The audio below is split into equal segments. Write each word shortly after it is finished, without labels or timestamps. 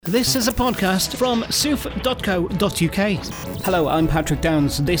This is a podcast from soof.co.uk. Hello, I'm Patrick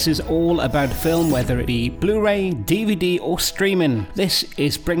Downs. This is all about film, whether it be Blu-ray, DVD or streaming. This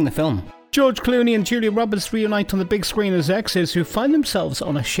is Bring the Film. George Clooney and Julia Roberts reunite on the big screen as exes who find themselves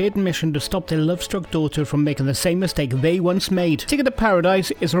on a shared mission to stop their love-struck daughter from making the same mistake they once made. Ticket to Paradise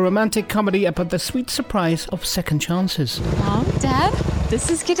is a romantic comedy about the sweet surprise of second chances. Mom, Dad,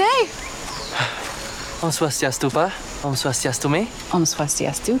 this is G'day. Om Swastiastu, Pa. Om Swastiastu me. Om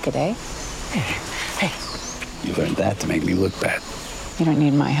Swastiastu, G'day. Hey. You learned that to make me look bad. You don't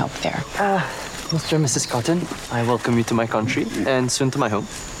need my help there. Mr. and Mrs. Cotton, I welcome you to my country and soon to my home.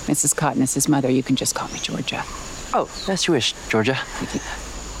 Mrs. Cotton is his mother. You can just call me Georgia. Oh, as you wish, Georgia.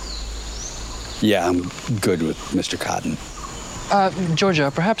 Yeah, I'm good with Mr. Cotton. Georgia,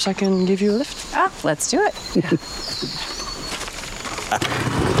 perhaps I can give you a lift? Let's do it.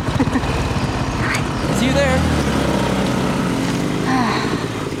 See you there.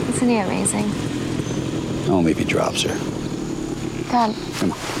 Isn't he amazing? Only if he drops her. Dad.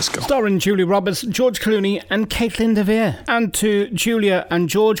 Come on, let's go. Starring Julia Roberts, George Clooney and Caitlin Devere. And to Julia and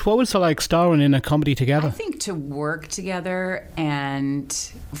George, what was it like starring in a comedy together? I think to work together, and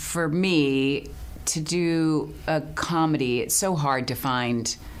for me to do a comedy, it's so hard to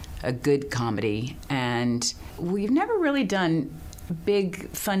find a good comedy, and we've never really done a big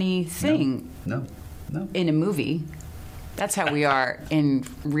funny thing No. in a movie. That's how we are in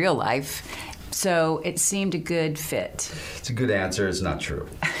real life. So it seemed a good fit. It's a good answer. It's not true.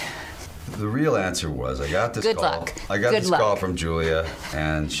 The real answer was I got this Good call. luck. I got Good this luck. call from Julia,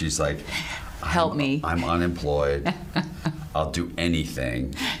 and she's like, Help me. I'm unemployed. I'll do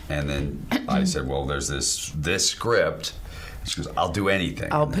anything. And then I said, well, there's this script. She goes, I'll do anything.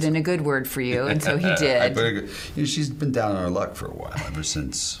 I'll put in a good word for you. And so he did. She's been down on her luck for a while, ever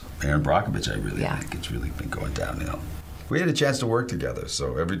since Aaron Brockovich, I really think it's really been going downhill. We had a chance to work together,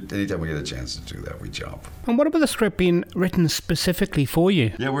 so anytime we get a chance to do that, we jump. And what about the script being written specifically for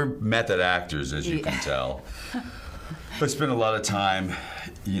you? Yeah, we're method actors, as you can tell. I spent a lot of time,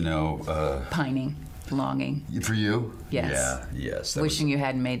 Pining, longing. For you? Yes. Yeah, yes. that Wishing you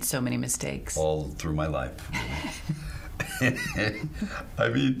hadn't made so many mistakes. was all through my life. I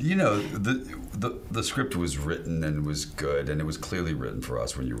mean, the script was written and was good, and it was clearly written for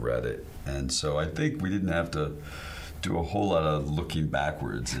us when you read it. And so I think we didn't have to do a whole lot of looking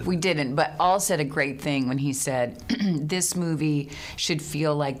backwards. We didn't, but Al said a great thing when he said, this movie should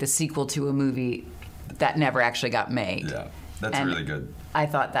feel like the sequel to a movie that never actually got made. Yeah, that's And really good. I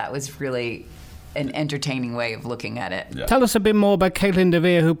thought that was really an entertaining way of looking at it. Yeah. Tell us a bit more about Caitlin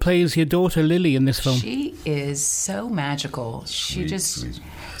Devere, who plays your daughter Lily in this film. She is so magical. She just Sweet.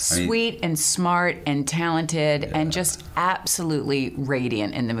 sweet and smart and talented and just absolutely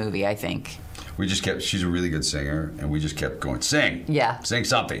radiant in the movie, I think. She's a really good singer, and we just kept going, sing! Yeah. Sing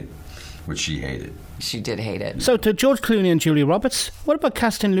something, which she hated. She did hate it. So to George Clooney and Julia Roberts, what about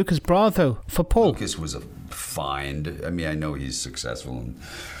casting Lucas Bravo for Paul? Lucas was a find. I mean, I know he's successful,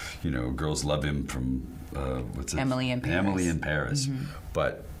 and girls love him from Emily in Paris. Emily in Paris. Mm-hmm.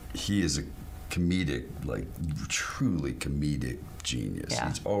 But he is a comedic, like truly comedic genius. Yeah.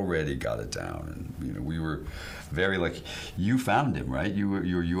 He's already got it down, and we were very lucky. You found him, right? You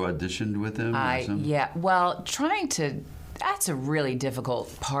auditioned with him. Or something? Yeah. Well, that's a really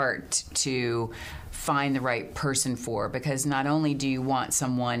difficult part to find the right person for, because not only do you want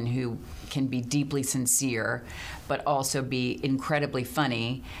someone who can be deeply sincere, but also be incredibly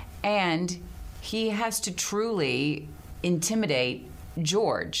funny, and he has to truly intimidate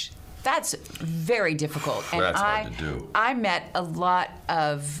George. That's very difficult. And that's hard to do. I met a lot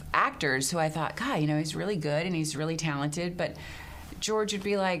of actors who I thought, God, he's really good and he's really talented, but George would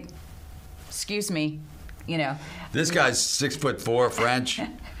be like, excuse me, This guy's 6'4", French.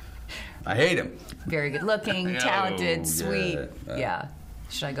 I hate him. very good looking, talented, Oh, sweet. yeah. Yeah.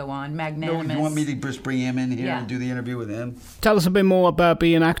 Should I go on? No, Magnanimous. you want me to just bring him in here Yeah. and do the interview with him? Tell us a bit more about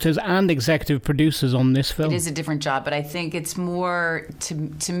being actors and executive producers on this film. It is a different job, but I think it's more,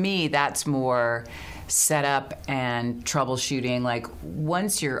 to me, that's more setup and troubleshooting. Like,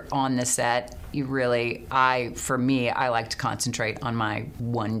 once you're on the set, you really, for me, I like to concentrate on my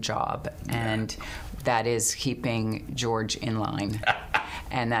one job, and that is keeping George in line.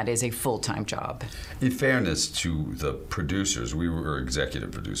 And that is a full-time job. In fairness to the producers, we were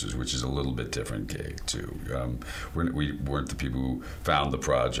executive producers, which is a little bit different gig, too. We weren't the people who found the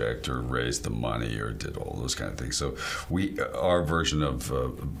project or raised the money or did all those kind of things. So our version of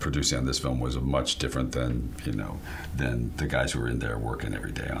producing on this film was much different than the guys who were in there working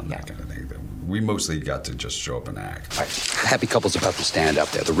every day on that kind of thing. We mostly got to just show up and act. All right, happy couple's about to stand up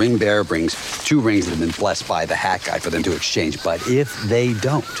there. The ring bearer brings 2 rings that have been blessed by the hat guy for them to exchange. But if they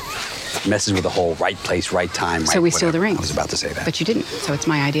don't. It messes with the whole right place, right time, right So we steal the whatever. ring. I was about to say that. But you didn't, so it's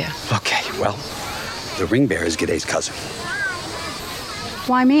my idea. Okay, well, the ring bearer is G'day's cousin.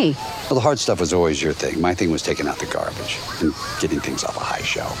 Why me? Well, the hard stuff was always your thing. My thing was taking out the garbage and getting things off of high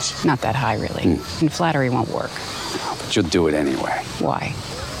shelves. Not that high, really. And flattery won't work. But you'll do it anyway. Why?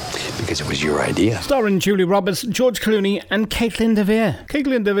 Because it was your idea. Starring Julia Roberts, George Clooney and Caitlin Devere.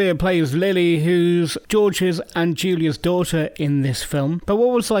 Caitlin Devere plays Lily, who's George's and Julia's daughter in this film. But what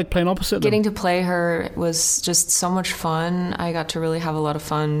was it like playing opposite them? Getting to play her was just so much fun. I got to really have a lot of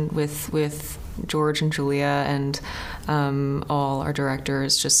fun with George and Julia and all our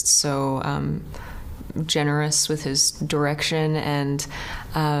directors, just so generous with his direction. And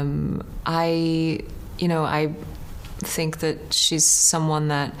I think that she's someone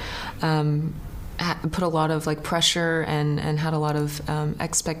that put a lot of like pressure and had a lot of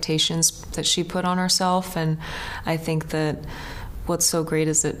expectations that she put on herself. And I think that what's so great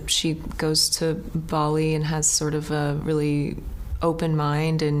is that she goes to Bali and has sort of a really open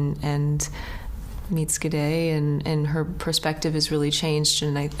mind and meets G'day, and her perspective has really changed,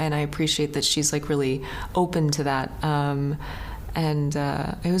 and I appreciate that she's like really open to that. And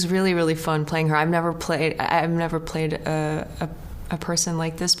it was really, really fun playing her. I've never played a person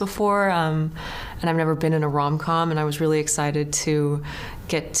like this before, and I've never been in a rom-com, and I was really excited to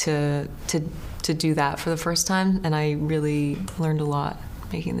get to do that for the first time, and I really learned a lot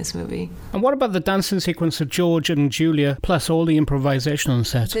making this movie. And what about the dancing sequence of George and Julia, plus all the improvisation on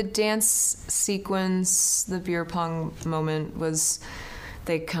set? The dance sequence, the beer pong moment was...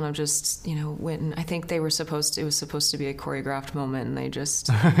 They kind of just, went and I think it was supposed to be a choreographed moment, and they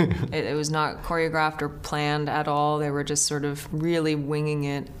just, it was not choreographed or planned at all. They were just sort of really winging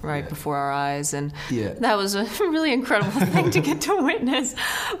it right before our eyes. And that was a really incredible thing to get to witness.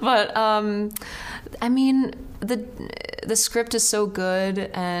 But, I mean, the script is so good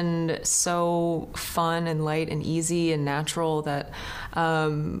and so fun and light and easy and natural that,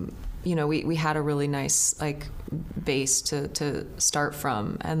 we had a really nice base to start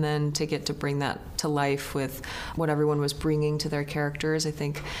from, and then to get to bring that to life with what everyone was bringing to their characters. I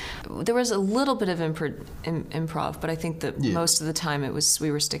think there was a little bit of improv, but I think that most of the time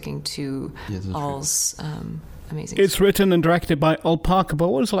we were sticking to Al's amazing. It's written and directed by Al Parker, but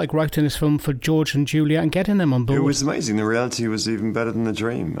what was it like writing this film for George and Julia and getting them on board? It was amazing. The reality was even better than the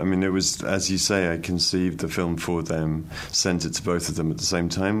dream. I mean, it was, as you say, I conceived the film for them, sent it to both of them at the same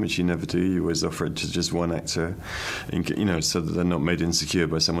time, which you never do. You always offer it to just one actor, so that they're not made insecure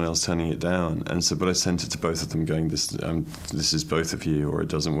by someone else turning it down. And so, but I sent it to both of them going, this is both of you, or it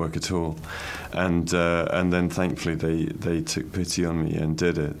doesn't work at all. And then thankfully they took pity on me and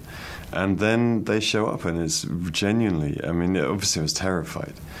did it. And then they show up, and it's genuinely, I mean, obviously I was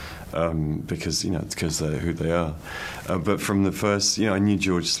terrified because they're who they are. But from the first, I knew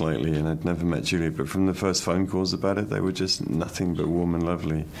George slightly, and I'd never met Julia, but from the first phone calls about it, they were just nothing but warm and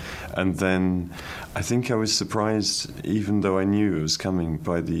lovely. And then I think I was surprised, even though I knew it was coming,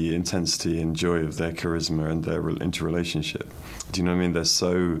 by the intensity and joy of their charisma and their interrelationship. Do you know what I mean? They're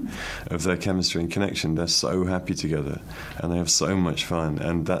so, of their chemistry and connection, they're so happy together, and they have so much fun,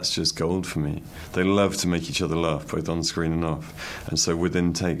 and that's just gold for me. They love to make each other laugh, both on screen and off, and so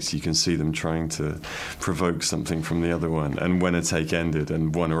within takes you can see them trying to provoke something from the other one, and when a take ended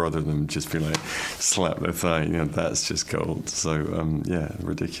and one or other of them just be like, slap their thigh, that's just gold. So,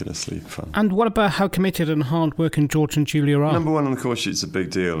 ridiculously fun. And what about how committed and hard-working George and Julia are? Number one on the course sheet's a big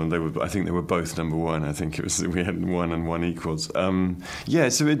deal, and I think they were both number one. I think we had one and one equals.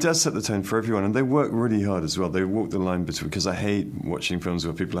 So it does set the tone for everyone, and they work really hard as well. They walk the line between, because I hate watching films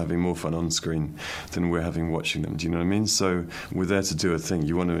where people are having more fun on screen than we're having watching them. Do you know what I mean? So we're there to do a thing.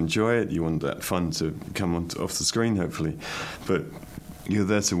 You want to enjoy it, you want that fun to come off the screen, hopefully, but you're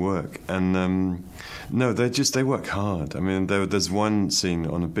there to work. And they work hard. I mean, there's one scene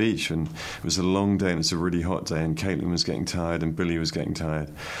on a beach, and it was a long day, and it's a really hot day, and Caitlin was getting tired, and Billy was getting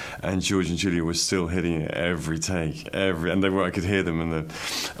tired, and George and Julia were still hitting it every take, and I could hear them on their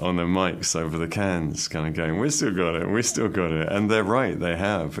mics over the cans, kind of going, we still got it, and they're right, they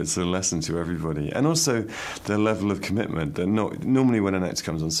have. It's a lesson to everybody, and also their level of commitment. They're not normally, when an actor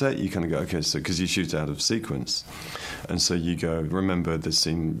comes on set, you kind of go, okay, so because you shoot out of sequence, and so you go, remember this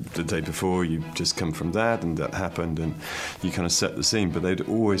scene the day before, you just come from that, and that happened, and you kind of set the scene. But they'd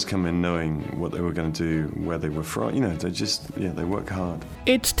always come in knowing what they were going to do, where they were from. They work hard.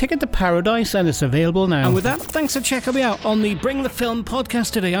 It's Ticket to Paradise, and it's available now. And with that, thanks for checking me out on the Bring the Film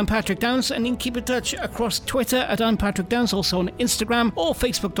podcast today. I'm Patrick Downs, and you can keep in touch across Twitter at I'm Patrick Downs, also on Instagram, or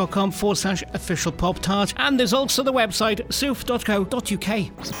facebook.com/officialpoptart. And there's also the website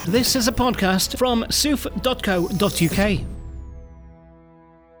soof.co.uk. This is a podcast from soof.co.uk.